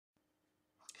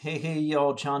Hey,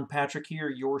 y'all, Jon.Patrick here,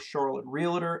 your Charlotte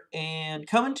Realtor, and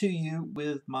coming to you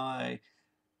with my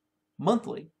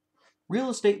monthly real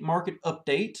estate market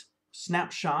update,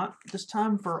 snapshot, this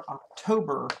time for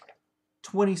October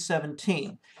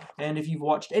 2017. And if you've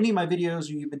watched any of my videos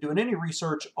or you've been doing any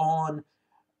research on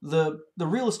the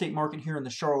real estate market here in the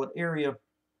Charlotte area,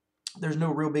 there's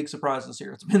no real big surprises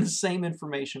here. It's been the same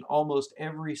information almost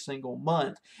every single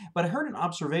month. But I heard an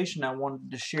observation I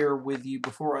wanted to share with you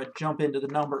before I jump into the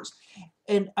numbers.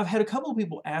 And I've had a couple of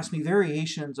people ask me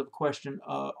variations of a question,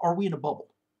 are we in a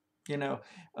bubble?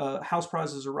 House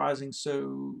prices are rising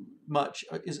so much.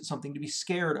 Is it something to be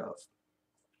scared of?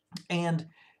 And,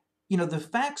 the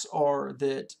facts are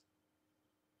that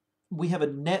we have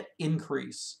a net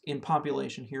increase in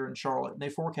population here in Charlotte, and they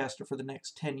forecast it for the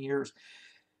next 10 years.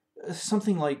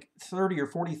 Something like 30 or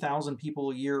 40,000 people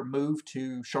a year move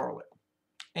to Charlotte.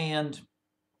 And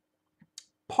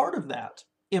part of that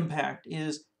impact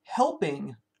is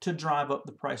helping to drive up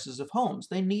the prices of homes.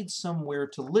 They need somewhere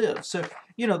to live. So,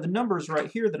 the numbers right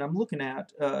here that I'm looking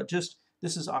at, this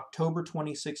is October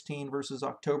 2016 versus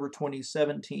October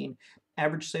 2017.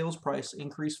 Average sales price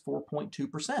increased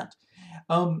 4.2%.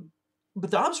 But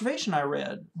the observation I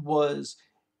read was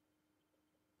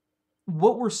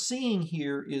what we're seeing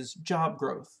here is job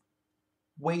growth,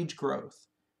 wage growth,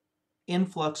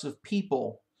 influx of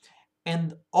people,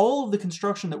 and all of the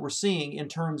construction that we're seeing in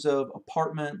terms of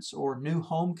apartments or new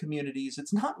home communities.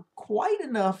 It's not quite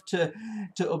enough to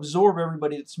absorb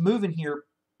everybody that's moving here,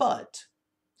 but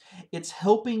it's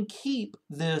helping keep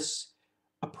this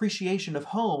appreciation of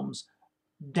homes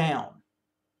down.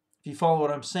 If you follow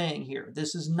what I'm saying here,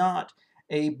 this is not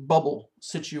a bubble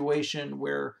situation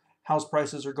where house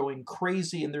prices are going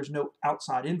crazy and there's no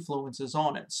outside influences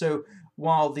on it. So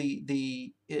while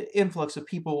the influx of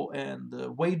people and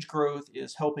the wage growth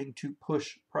is helping to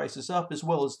push prices up, as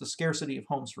well as the scarcity of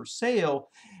homes for sale,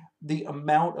 the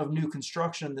amount of new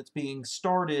construction that's being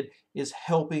started is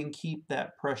helping keep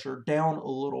that pressure down a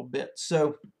little bit.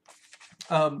 So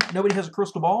nobody has a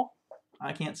crystal ball.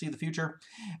 I can't see the future,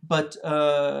 but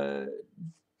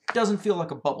doesn't feel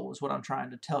like a bubble is what I'm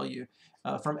trying to tell you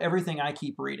from everything I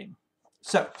keep reading.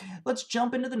 So let's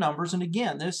jump into the numbers. And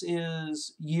again, this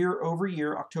is year over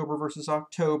year, October versus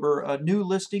October. New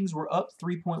listings were up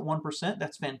 3.1%.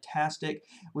 That's fantastic.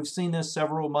 We've seen this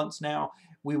several months now.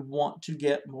 We want to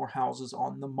get more houses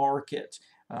on the market.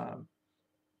 If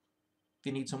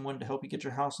you need someone to help you get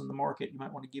your house on the market, you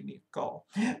might want to give me a call.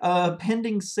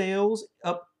 Pending sales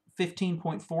up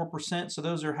 15.4%. So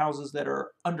those are houses that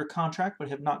are under contract but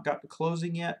have not got to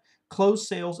closing yet. Closed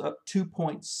sales up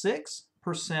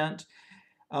 2.6%.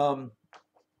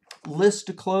 List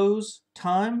to close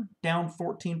time down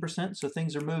 14%. So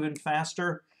things are moving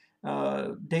faster.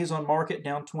 Days on market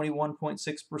down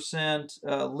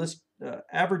 21.6%.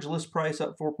 Average list price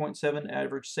up 4.7.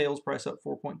 Average sales price up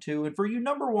 4.2. And for you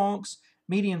number wonks,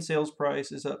 median sales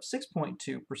price is up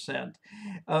 6.2%.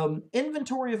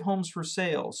 Inventory of homes for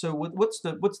sale. So what's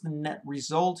the net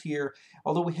result here?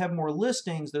 Although we have more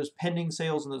listings, those pending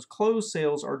sales and those closed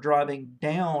sales are driving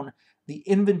down the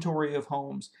inventory of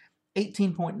homes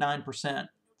 18.9%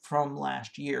 from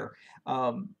last year,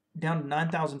 down to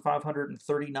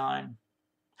 9,539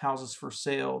 houses for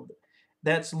sale.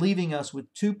 That's leaving us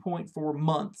with 2.4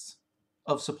 months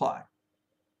of supply.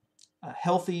 A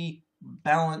healthy,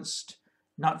 balanced,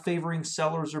 not favoring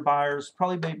sellers or buyers,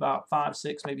 probably maybe about 5,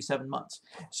 6, maybe 7 months.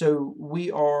 So we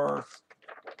are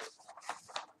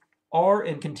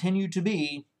and continue to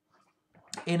be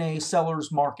in a seller's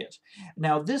market.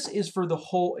 Now, this is for the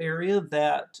whole area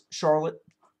that Charlotte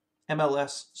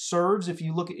MLS serves. If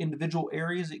you look at individual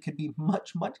areas, it could be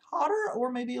much, much hotter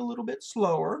or maybe a little bit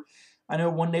slower. I know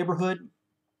one neighborhood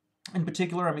in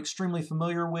particular I'm extremely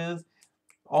familiar with.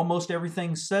 Almost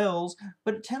everything sells,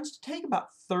 but it tends to take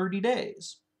about 30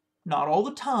 days. Not all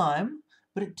the time,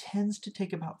 but it tends to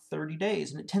take about 30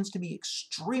 days, and it tends to be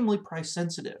extremely price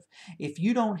sensitive. If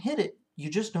you don't hit it, you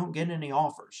just don't get any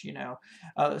offers,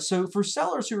 So for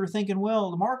sellers who are thinking, well,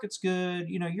 the market's good,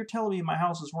 you're telling me my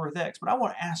house is worth X, but I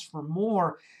want to ask for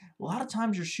more, a lot of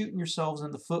times you're shooting yourselves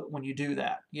in the foot when you do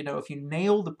that. If you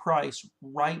nail the price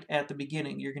right at the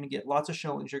beginning, you're going to get lots of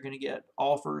showings, you're going to get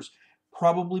offers,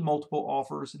 probably multiple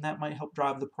offers, and that might help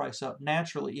drive the price up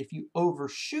naturally. If you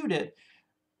overshoot it,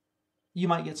 you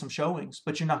might get some showings,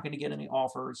 but you're not going to get any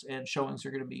offers, and showings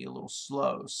are going to be a little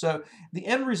slow. So the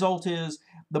end result is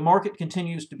the market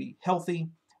continues to be healthy.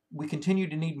 We continue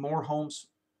to need more homes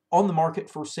on the market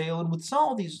for sale. And with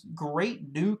all these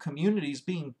great new communities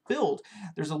being built,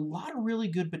 there's a lot of really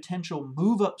good potential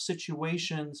move-up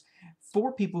situations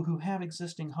for people who have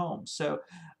existing homes. So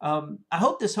I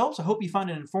hope this helps. I hope you find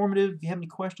it informative. If you have any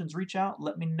questions, reach out,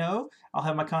 let me know. I'll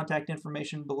have my contact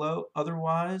information below.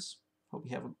 Otherwise, hope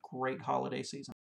you have a great holiday season.